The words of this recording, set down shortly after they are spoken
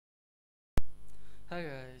Hi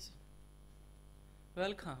guys,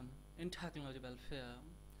 welcome in Technology Welfare.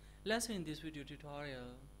 Let's see in this video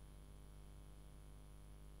tutorial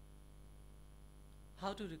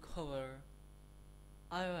how to recover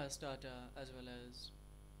iOS data as well as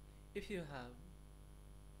if you have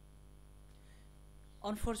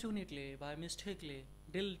unfortunately by mistakenly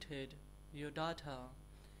deleted your data.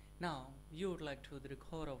 Now you would like to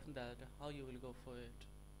recover of that, how you will go for it.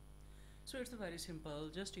 So it's very simple,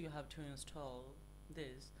 just you have to install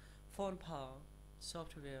this phone power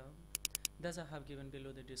software that I have given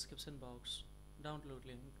below the description box download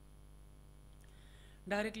link.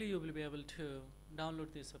 Directly you will be able to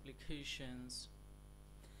download these applications.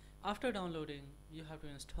 After downloading, you have to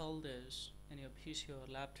install this in your PC or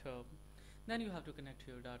laptop. Then you have to connect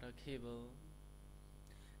to your data cable.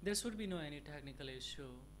 There should be no any technical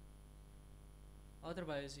issue.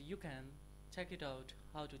 Otherwise you can check it out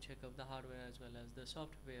how to check up the hardware as well as the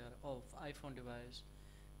software of iPhone device.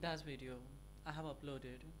 That video I have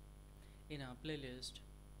uploaded in a playlist.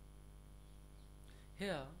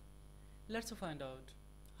 Here let's find out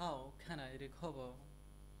how can I recover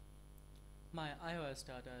my iOS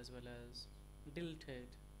data as well as deleted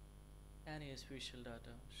any special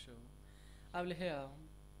data. So I will here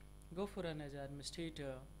go for an as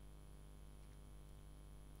administrator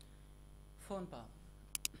phone path.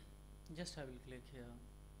 Just I will click here.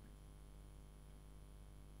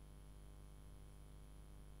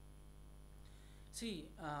 See,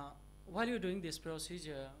 while you're doing this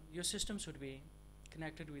procedure, your system should be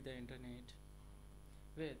connected with the internet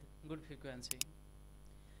with good frequency.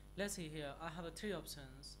 Let's see here, I have three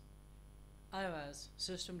options: iOS,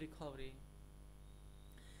 system recovery.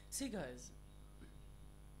 See guys,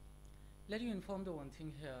 let you inform the one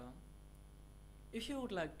thing here. If you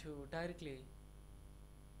would like to directly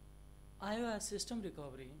iOS system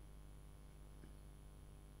recovery,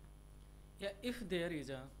 if there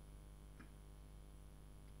is a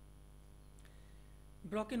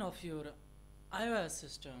blocking of your iOS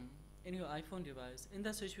system in your iPhone device, in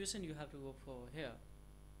that situation you have to go for here.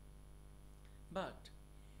 But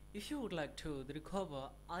if you would like to recover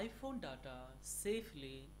iPhone data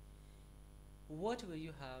safely, whatever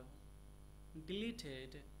you have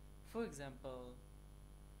deleted, for example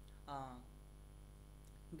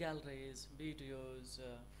galleries, videos,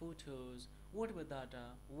 photos, whatever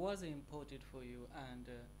data was imported for you and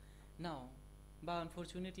now but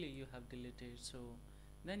unfortunately you have deleted, so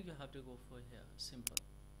then you have to go for here, simple.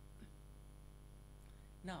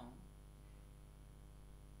 Now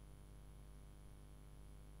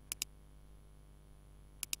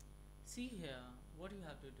see here what you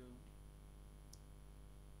have to do.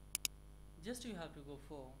 Just you have to go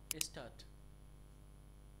for start.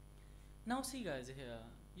 Now see guys, here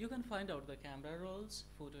you can find out the camera rolls,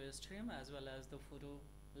 photo stream as well as the photo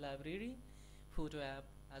library, photo app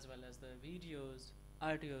as well as the videos,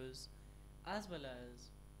 audios as well as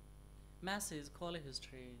message, call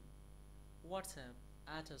history, WhatsApp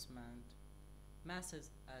attachment, message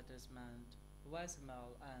attachment,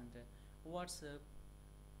 voicemail and WhatsApp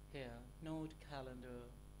here, note, calendar,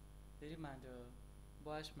 reminder,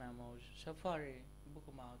 voice memos, Safari,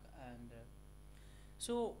 bookmark and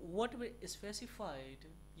so what we specified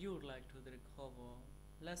you would like to recover.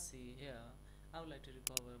 Let's see here, I would like to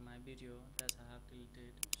recover my video that I have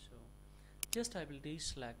deleted, so just I will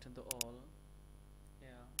deselect the all.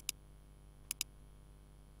 Yeah,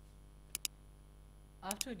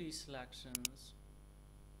 after these selections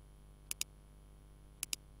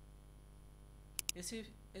is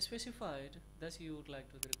specified that you would like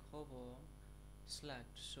to recover,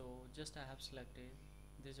 select. So just I have selected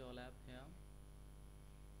this all app here.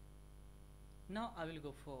 Now I will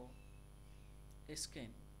go for a scan.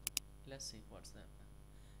 Let's see what's that.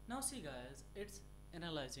 Now see guys, it's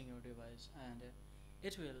analyzing your device and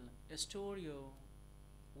it will store you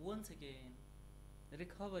once again,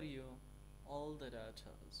 recover you all the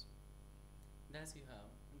data that you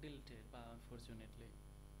have deleted by unfortunately.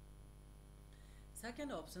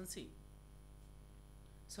 Second option,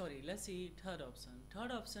 let's see third option.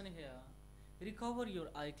 Third option here, recover your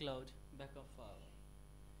iCloud backup file.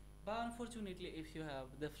 But unfortunately if you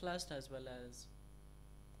have the flashed as well as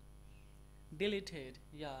deleted,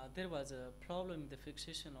 there was a problem in the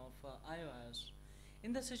fixation of iOS.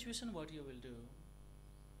 In the situation what you will do,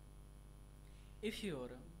 if your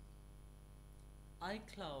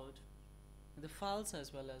iCloud, the files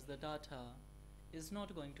as well as the data is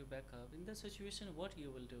not going to backup, in the situation what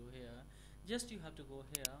you will do here, just you have to go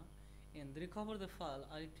here and recover the file,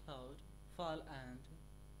 iCloud file, and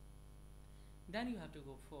then you have to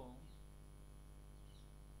go for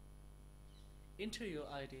enter your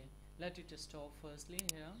ID. let it stop firstly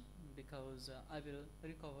here, because I will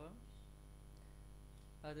recover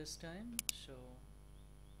this time. So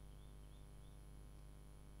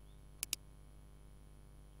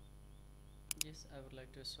yes, I would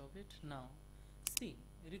like to stop it now. See,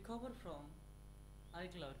 recover from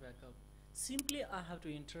iCloud backup. Simply I have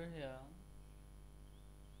to enter here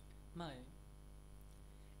my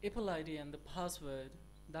Apple ID and the password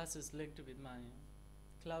that is linked with my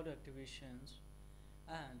cloud activations,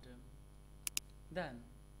 and then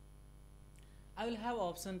I will have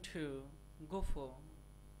option to go for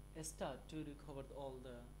a start to recover all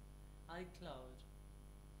the iCloud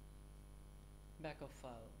backup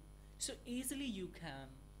file. So easily you can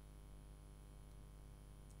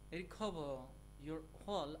recover your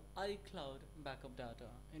whole iCloud backup data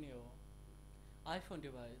in your iPhone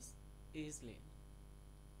device easily.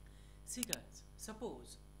 See guys,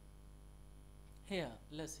 suppose here,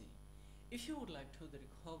 let's see, if you would like to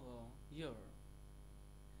recover your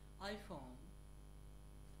iPhone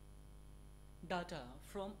data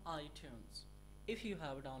from iTunes, if you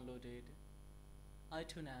have downloaded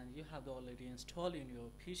iTunes and you have already installed in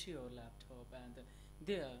your PC or laptop, and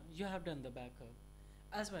there you have done the backup,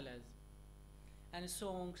 as well as any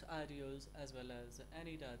songs, audios, as well as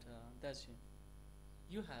any data that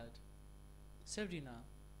you had saved in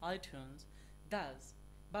iTunes. That's,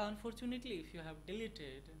 but unfortunately if you have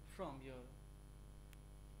deleted from your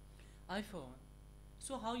iPhone,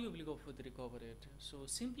 so how you will go for the recover it? So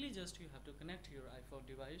simply just you have to connect your iPhone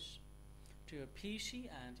device to your PC,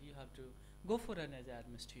 and you have to go for an as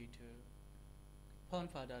administrator phone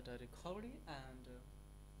file data recovery, and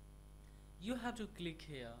you have to click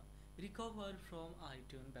here recover from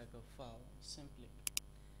iTunes backup file simply,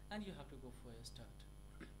 and you have to go for a start.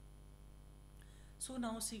 So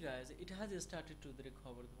now see guys, it has started to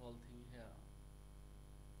recover the whole thing here,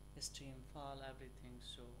 stream file, everything.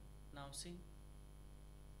 So now see,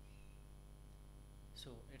 so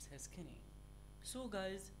it's scanning. So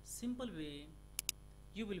guys, simple way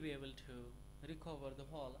you will be able to recover the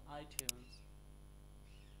whole iTunes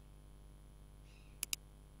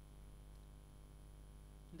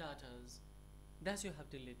datas that you have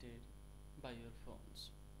deleted by your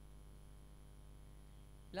phones.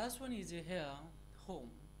 Last one is here home.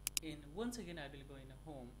 In once again I will go in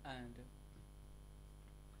home, and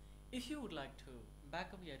if you would like to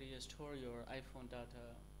backup or restore your iPhone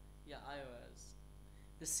data, iOS,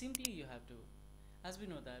 then simply you have to, as we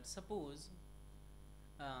know that, suppose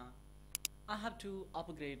I have to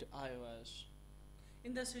upgrade iOS.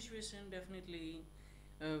 In that situation, definitely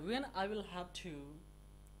when I will have to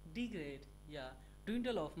degrade,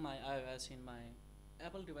 dwindle of my iOS in my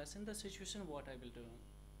Apple device, in the situation what I will do.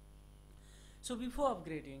 So before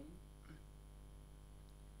upgrading,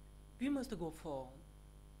 we must go for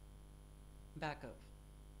backup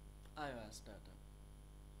iOS data.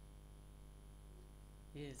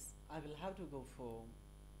 Yes, I will have to go for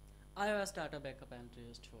iOS data backup and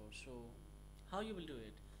restore. So how you will do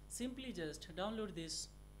it? Simply just download this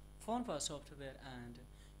phone file software, and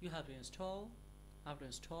you have to install. After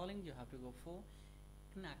installing, you have to go for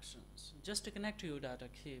connections. Just to connect your data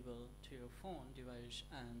cable to your phone device,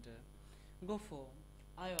 and go for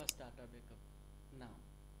iOS data backup. Now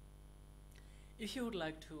if you would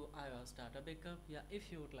like to iOS data backup,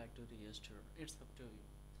 if you would like to restore, it's up to you.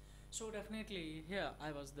 So definitely here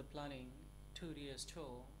I was the planning to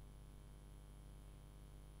restore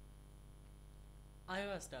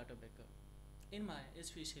iOS data backup in my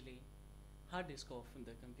especially hard disk of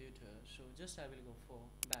the computer. So just I will go for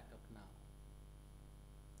backup now.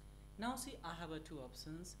 Now see, I have two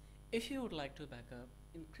options. If you would like to backup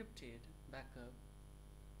encrypted backup,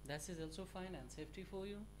 that is also fine and safety for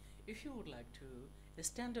you. If you would like to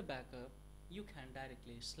standard backup, you can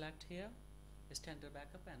directly select here standard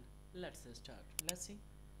backup, and let's start. Let's see.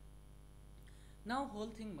 Now whole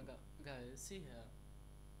thing guys, see here,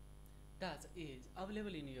 that is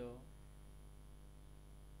available in your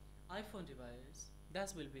iPhone device,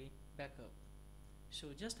 that will be backup. So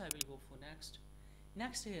just I will go for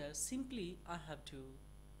next here. Simply I have to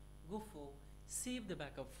go for save the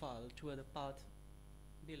backup file to the path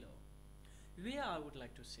below where I would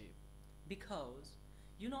like to save, because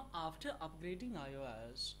after upgrading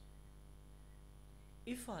iOS,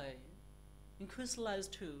 if I initialize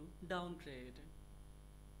to downgrade,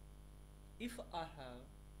 if I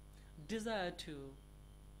have desire to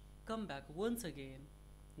come back once again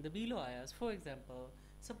the below iOS, for example,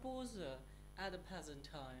 suppose at the present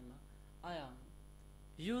time I am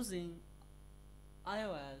using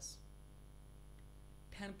iOS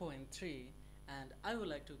 10.3 and I would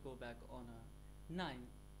like to go back on a 9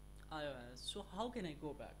 iOS. So how can I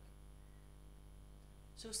go back?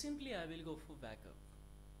 So simply I will go for backup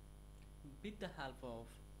with the help of,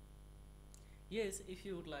 yes, if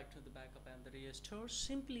you would like to the backup and the restore,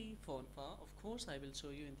 simply phone file. Of course, I will show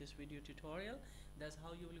you in this video tutorial. That's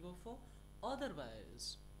how you will go for.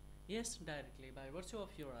 Otherwise, yes, directly by virtue of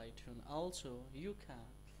your iTunes, also you can.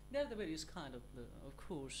 There are the various kind of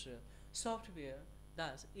course, software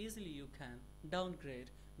that easily you can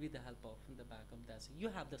downgrade with the help of the backup. That's you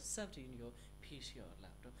have the safety in your PC or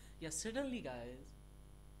laptop. Yes, certainly, guys.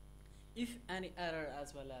 If any error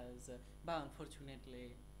as well as by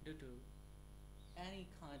unfortunately due to any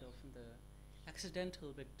kind of the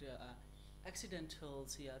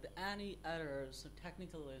accidentals, yeah, any errors,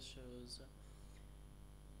 technical issues,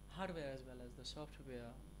 hardware as well as the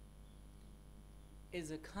software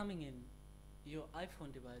is coming in your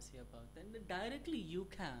iPhone device here bug, then directly you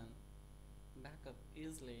can backup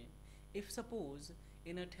easily. If suppose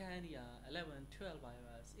in a 10, yeah, 11, 12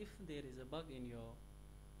 iOS, if there is a bug in your,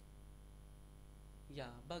 yeah,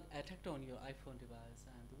 bug attacked on your iPhone device,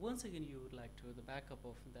 and once again you would like to the backup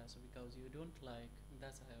of that, so because you don't like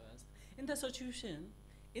that iOS, in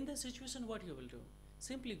the situation what you will do,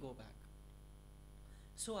 simply go back.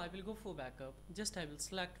 So I will go for backup. Just I will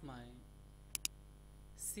select my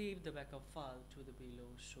save the backup file to the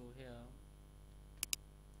below. So here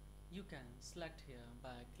you can select here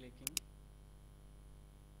by clicking.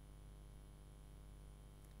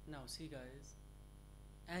 Now see, guys,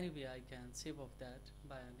 anyway I can save of that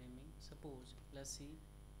by naming. Suppose let's see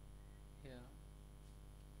here,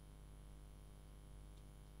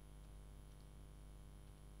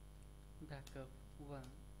 backup 1,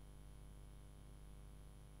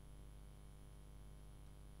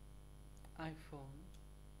 iPhone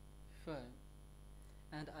 5,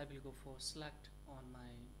 and I will go for select on my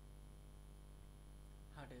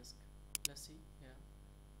hard disk. Let's see here,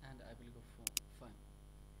 and I will go for 5.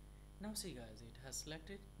 Now see, guys, it has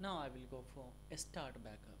selected. Now I will go for start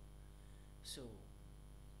backup. So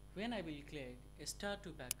when I will click start to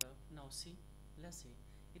backup, now see, let's see,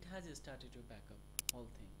 it has started to backup whole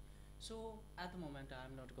thing. So at the moment I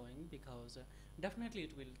am not going because definitely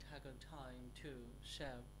it will take a time to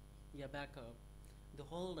share, yeah, backup the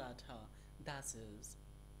whole data that is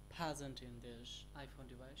present in this iPhone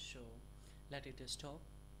device. So let it stop.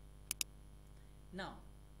 Now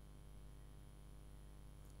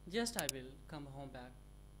just I will come home back.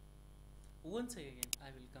 Once again I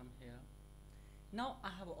will come here. Now I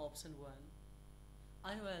have option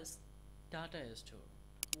 1, iOS data store.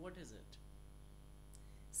 What is it?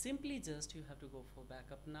 Simply just you have to go for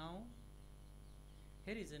backup. Now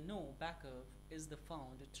here is a no backup is the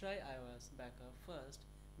found. Try iOS backup first,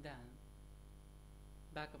 then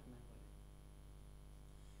backup memory.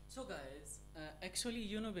 So guys, actually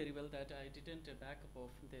you know very well that I didn't backup of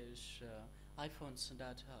this iPhone's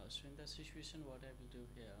data. So in the situation what I will do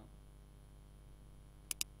here,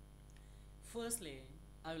 firstly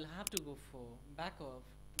I will have to go for backup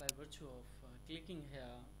by virtue of clicking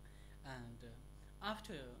here, and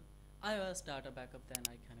after iOS data backup then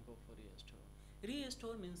I can go for restore.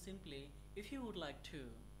 Restore means simply if you would like to,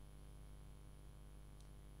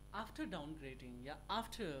 after downgrading, yeah,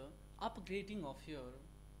 after upgrading of your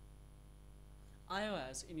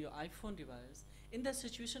iOS in your iPhone device, in that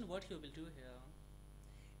situation what you will do here,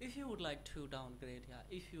 if you would like to downgrade, yeah,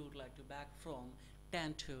 if you would like to back from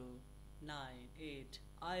 10 to 9, 8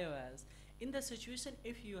 iOS, in the situation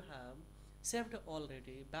if you have saved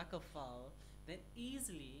already backup file, then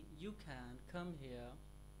easily you can come here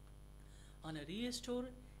on a restore.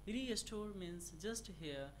 Restore means just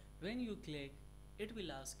here when you click it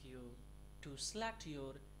will ask you to select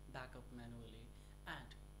your backup manually,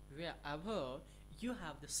 and wherever you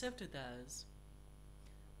have the saved as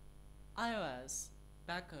iOS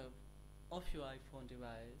backup of your iPhone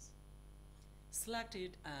device, select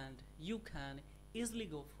it and you can easily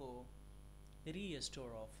go for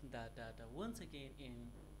restore of that data once again in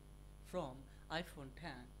from iPhone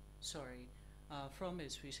 10, sorry, from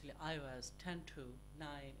especially iOS 10 to 9,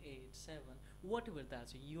 8, 7, whatever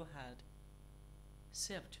that you had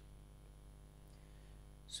saved.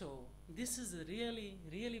 So this is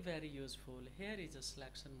really very useful. Here is a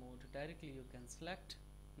selection mode. Directly you can select,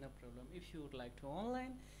 no problem. If you would like to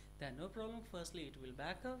online, then no problem. Firstly it will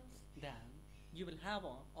backup, then you will have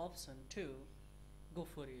an option to go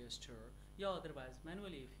for restore. Yeah, otherwise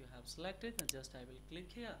manually if you have selected, then just I will click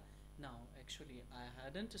here. Now actually I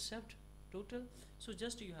hadn't saved total, so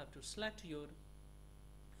just you have to select your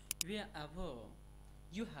wherever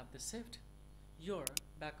you have the saved your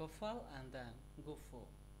backup file and then go for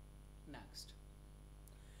next.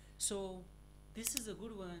 So this is a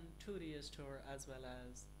good one to restore as well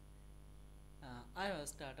as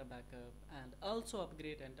iOS data backup, and also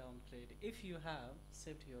upgrade and downgrade if you have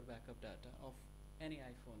saved your backup data of any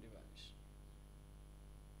iPhone device.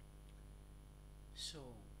 So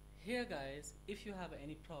here guys, if you have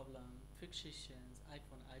any problem, fixations,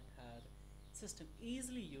 iPhone, iPad system,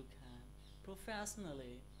 easily you can,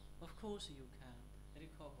 professionally, of course you can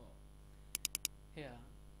recover. Here,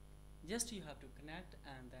 just you have to connect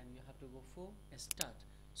and then you have to go for a start.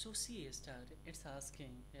 So see a start, it's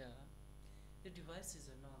asking here, the device is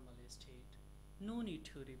a normal state, no need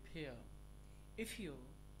to repair. If you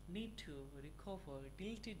need to recover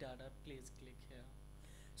deleted data, please click here.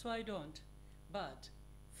 So I don't, but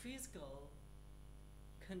physical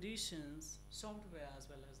conditions, software as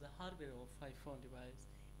well as the hardware of iPhone device,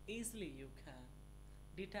 easily you can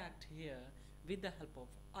detect here with the help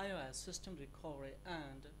of iOS system recovery,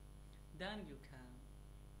 and then you can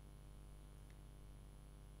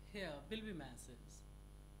here will be messages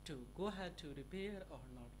to go ahead to repair or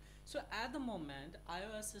not. So at the moment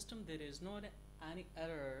iOS system there is not any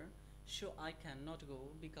error, so I cannot go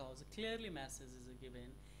because clearly message is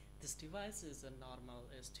given this device is a normal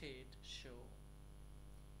state, so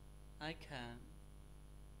I can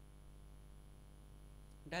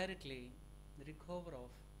directly recover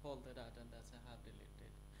of all the data that I have deleted.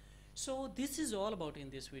 So this is all about in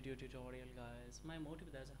this video tutorial guys. My motive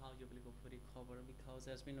is how you will go for recover, because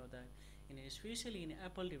as we know that especially in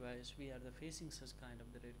Apple device we are facing such kind of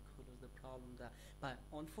the ridiculous the problem that, but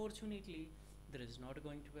unfortunately there is not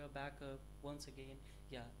going to be a backup once again.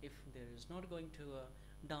 Yeah, if there is not going to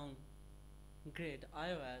downgrade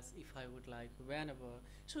iOS if I would like whenever,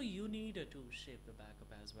 so you need to save the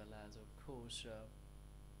backup as well as of course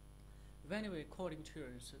whenever according to your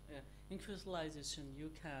initialization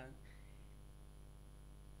you can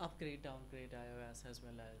upgrade downgrade iOS as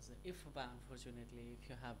well as if unfortunately if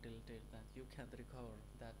you have deleted that you can recover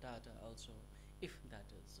that data also if that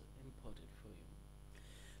is important for you.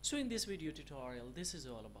 So in this video tutorial this is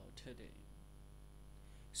all about today.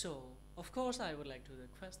 So of course I would like to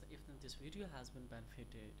request if this video has been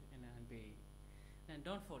benefited in any way, and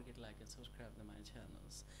don't forget like and subscribe to my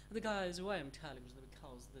channels. The guys, why I'm telling you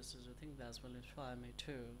because this is a thing that will inspire me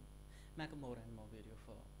to make more and more video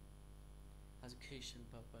for education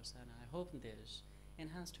purpose, and I hope this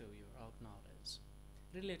enhance to your knowledge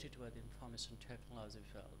related to the information technology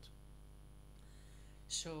field.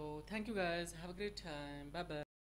 So thank you guys, have a great time, bye bye.